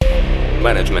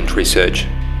Management Research.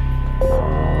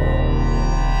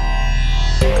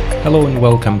 Hello and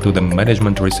welcome to the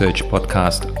Management Research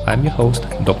podcast. I'm your host,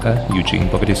 Dr. Eugene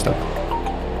Povedistov.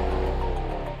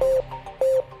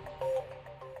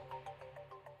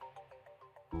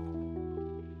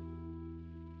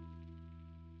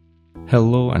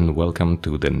 Hello and welcome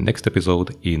to the next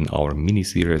episode in our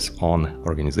mini-series on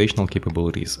organizational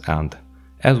capabilities. And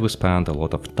as we spend a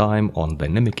lot of time on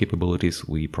dynamic capabilities,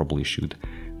 we probably should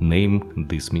name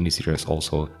this mini-series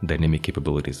also Dynamic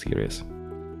Capabilities Series.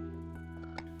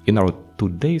 In our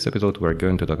today's episode, we're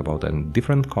going to talk about a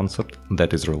different concept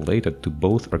that is related to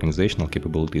both organizational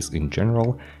capabilities in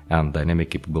general and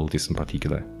dynamic capabilities in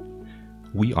particular.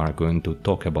 We are going to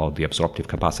talk about the absorptive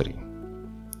capacity.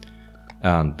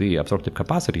 And the absorptive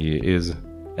capacity is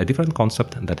a different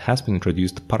concept that has been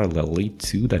introduced parallelly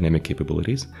to dynamic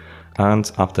capabilities.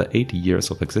 And after 80 years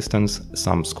of existence,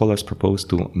 some scholars propose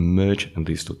to merge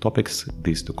these two topics,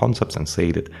 these two concepts, and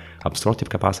say that absorptive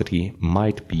capacity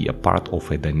might be a part of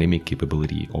a dynamic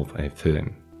capability of a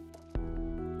firm.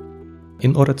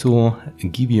 In order to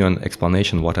give you an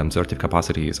explanation what absorptive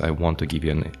capacity is, I want to give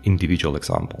you an individual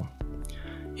example.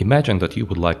 Imagine that you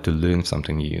would like to learn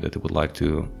something new, that you would like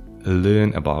to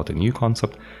learn about a new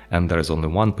concept, and there is only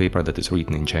one paper that is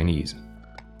written in Chinese.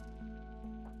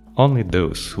 Only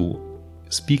those who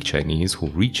speak Chinese, who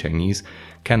read Chinese,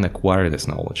 can acquire this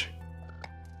knowledge.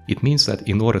 It means that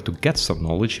in order to get some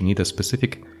knowledge, you need a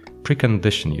specific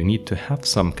precondition. You need to have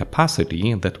some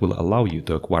capacity that will allow you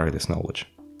to acquire this knowledge.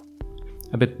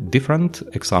 A bit different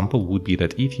example would be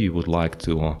that if you would like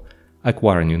to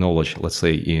acquire new knowledge, let's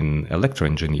say in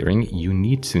electroengineering, you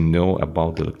need to know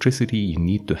about electricity, you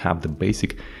need to have the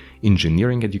basic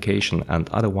engineering education, and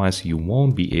otherwise you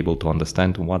won't be able to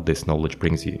understand what this knowledge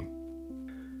brings you.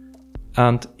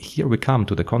 And here we come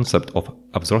to the concept of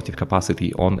absorptive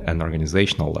capacity on an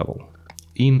organizational level.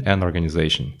 In an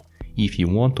organization, if you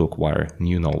want to acquire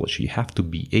new knowledge, you have to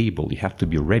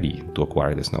be ready to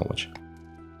acquire this knowledge.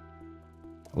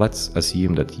 Let's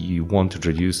assume that you want to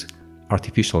introduce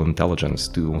artificial intelligence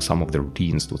to some of the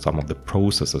routines, to some of the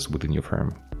processes within your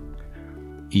firm.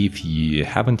 If you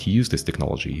haven't used this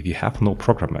technology, if you have no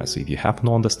programmers, if you have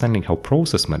no understanding how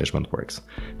process management works,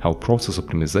 how process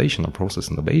optimization or process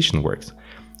innovation works,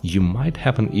 you might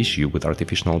have an issue with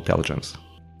artificial intelligence.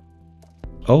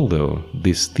 Although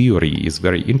this theory is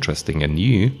very interesting and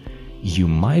new, you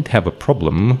might have a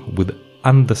problem with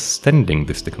understanding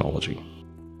this technology.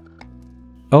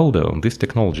 Although this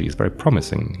technology is very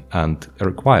promising and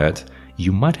required,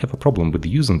 you might have a problem with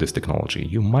using this technology.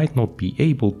 You might not be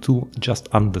able to just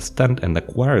understand and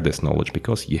acquire this knowledge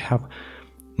because you have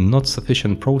not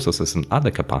sufficient processes and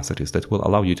other capacities that will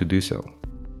allow you to do so.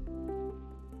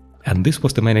 And this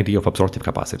was the main idea of absorptive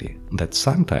capacity, that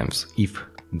sometimes if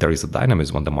there is a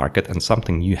dynamism on the market and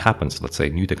something new happens, let's say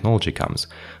new technology comes,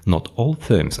 not all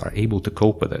firms are able to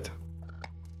cope with it.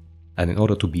 And in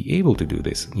order to be able to do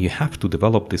this, you have to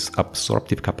develop this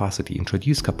absorptive capacity,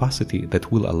 introduce capacity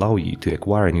that will allow you to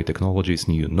acquire new technologies,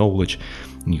 new knowledge,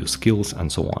 new skills, and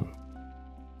so on.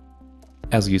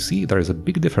 As you see, there is a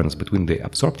big difference between the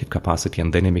absorptive capacity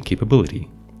and dynamic capability.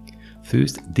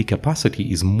 First, the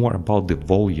capacity is more about the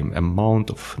volume, amount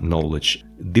of knowledge,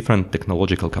 different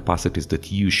technological capacities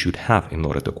that you should have in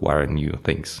order to acquire new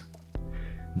things.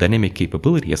 Dynamic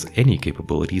capability, as any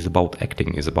capability, is about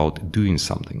acting, is about doing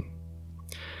something.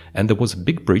 And there was a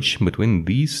big bridge between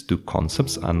these two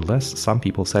concepts unless some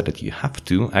people said that you have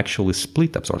to actually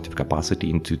split absorptive capacity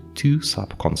into two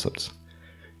sub-concepts.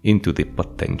 Into the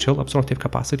potential absorptive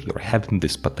capacity, or having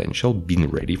this potential, being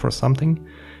ready for something,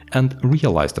 and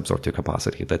realized absorptive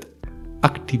capacity, that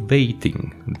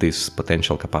activating this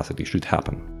potential capacity should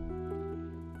happen.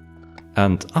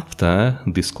 And after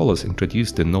the scholars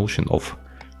introduced the notion of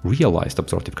realized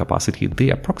absorptive capacity,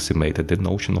 they approximated the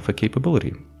notion of a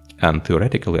capability. And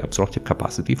theoretically, absorptive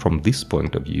capacity from this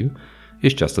point of view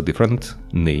is just a different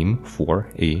name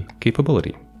for a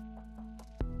capability.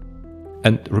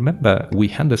 And remember, we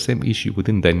had the same issue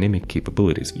within dynamic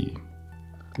capabilities view.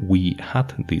 We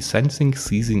had the sensing,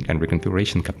 seizing, and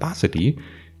reconfiguration capacity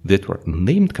that were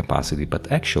named capacity,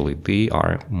 but actually they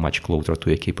are much closer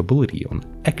to a capability on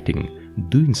acting,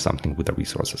 doing something with the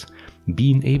resources.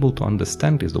 Being able to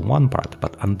understand is the one part,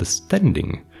 but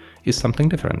understanding is something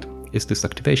different. It's this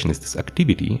activation, it's this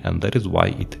activity, and that is why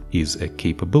it is a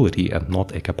capability and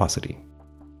not a capacity.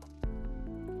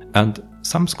 And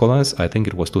some scholars, I think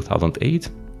it was 2008,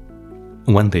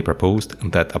 when they proposed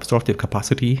that absorptive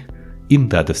capacity, in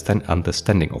the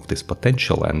understanding of this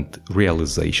potential and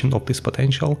realization of this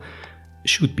potential,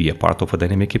 should be a part of a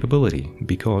dynamic capability,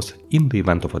 because in the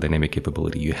event of a dynamic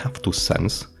capability, you have to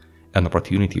sense an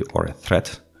opportunity or a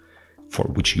threat for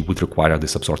which you would require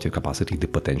this absorptive capacity, the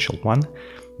potential one,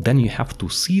 then you have to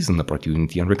seize an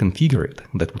opportunity and reconfigure it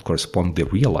that would correspond to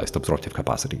the realized absorptive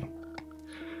capacity.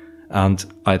 And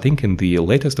I think in the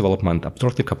latest development,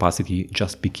 absorptive capacity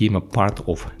just became a part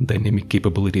of dynamic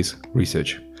capabilities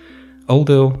research.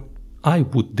 Although I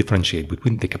would differentiate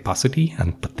between the capacity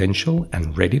and potential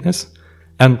and readiness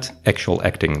and actual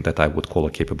acting that I would call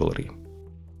a capability.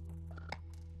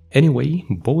 Anyway,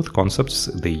 both concepts,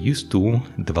 they used to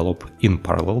develop in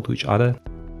parallel to each other.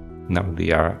 Now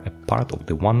they are a part of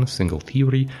the one single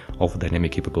theory of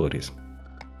dynamic capabilities.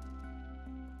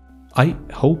 I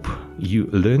hope you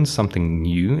learned something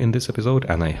new in this episode,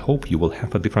 and I hope you will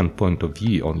have a different point of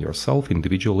view on yourself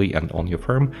individually and on your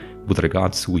firm with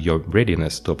regards to your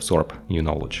readiness to absorb new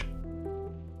knowledge.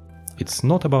 It's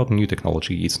not about new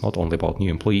technology, it's not only about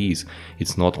new employees,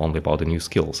 it's not only about the new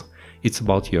skills. It's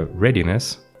about your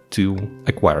readiness to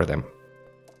acquire them.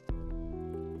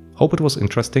 Hope it was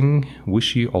interesting.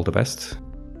 Wish you all the best.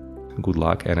 Good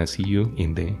luck, and I see you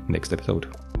in the next episode.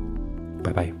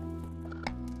 Bye bye.